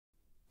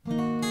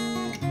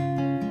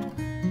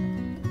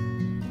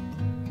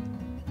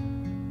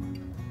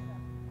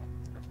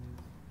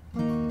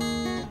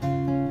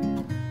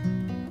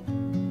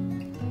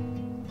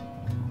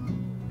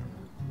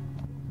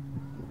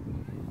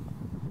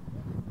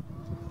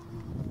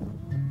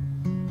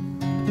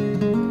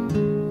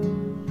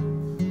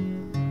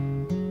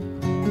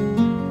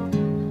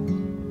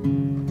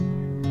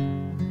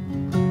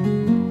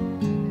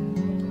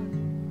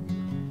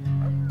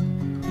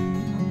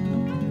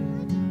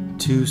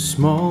Two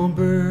small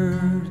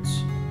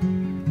birds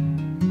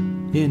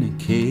in a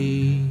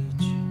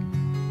cage.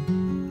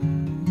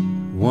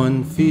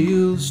 One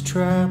feels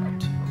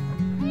trapped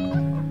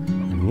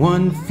and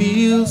one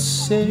feels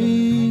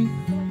safe.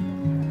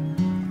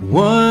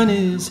 One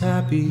is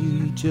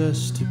happy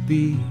just to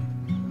be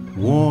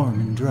warm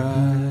and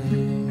dry,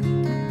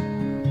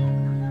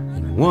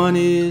 and one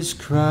is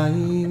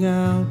crying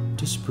out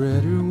to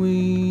spread her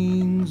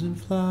wings and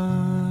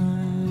fly.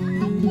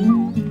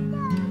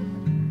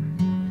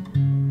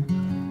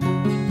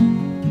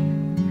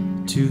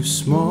 Two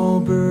small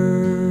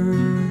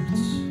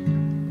birds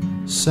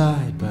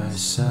side by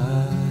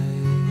side,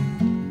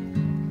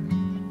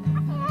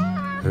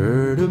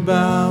 heard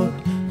about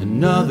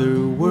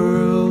another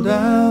world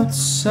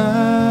outside.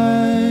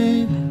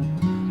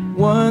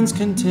 One's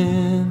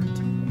content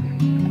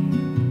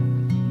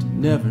to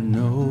never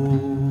know,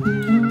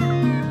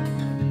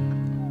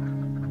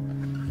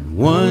 and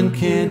one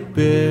can't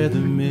bear the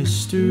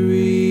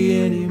mystery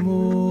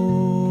anymore.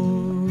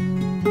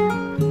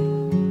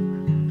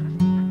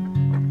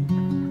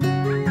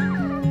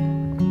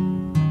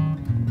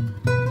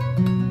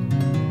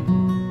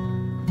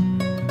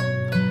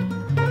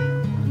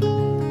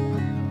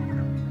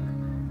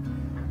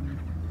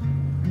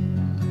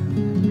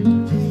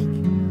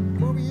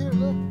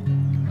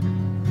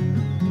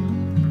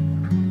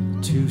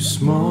 Two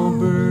small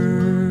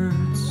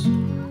birds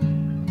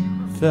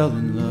fell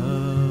in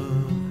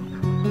love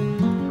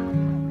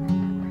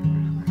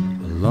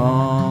a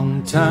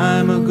long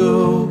time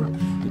ago.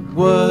 It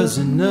was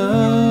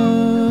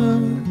enough.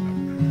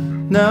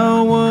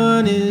 Now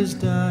one is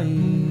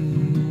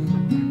dying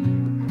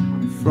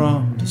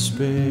from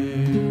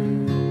despair.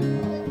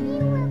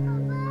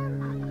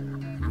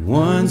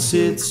 One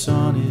sits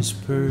on his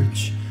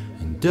perch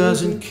and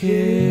doesn't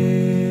care.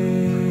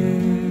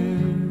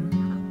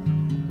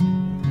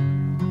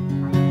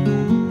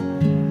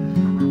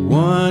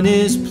 One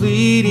is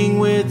pleading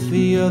with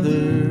the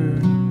other.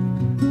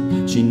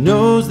 She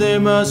knows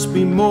there must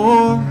be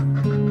more,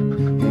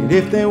 and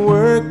if they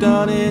worked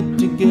on it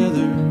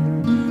together,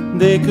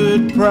 they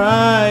could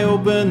pry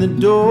open the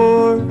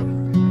door.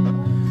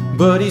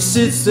 But he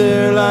sits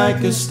there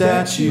like a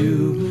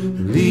statue,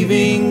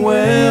 leaving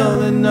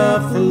well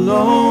enough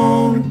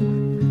alone.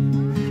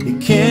 He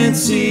can't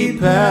see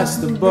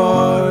past the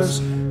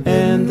bars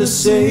and the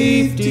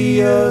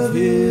safety of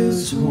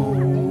his home.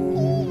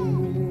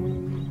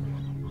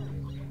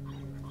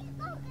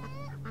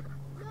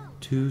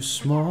 Two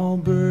small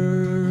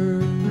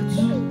birds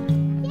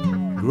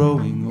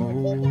growing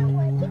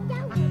old.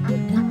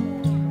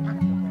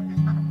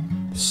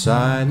 The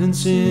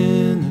silence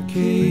in the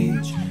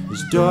cage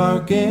is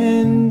dark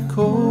and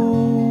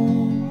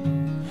cold.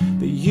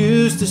 They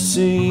used to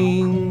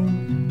sing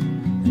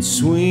and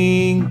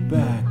swing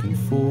back and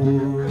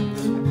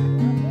forth,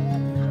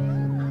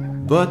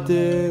 but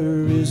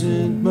there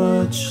isn't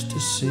much to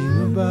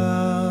sing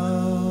about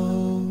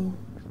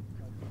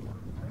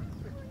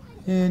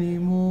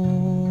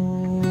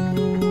anymore.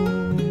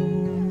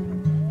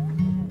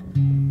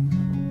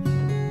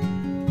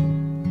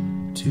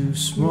 Two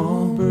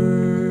small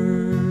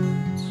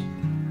birds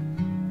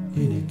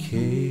in a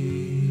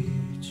cage.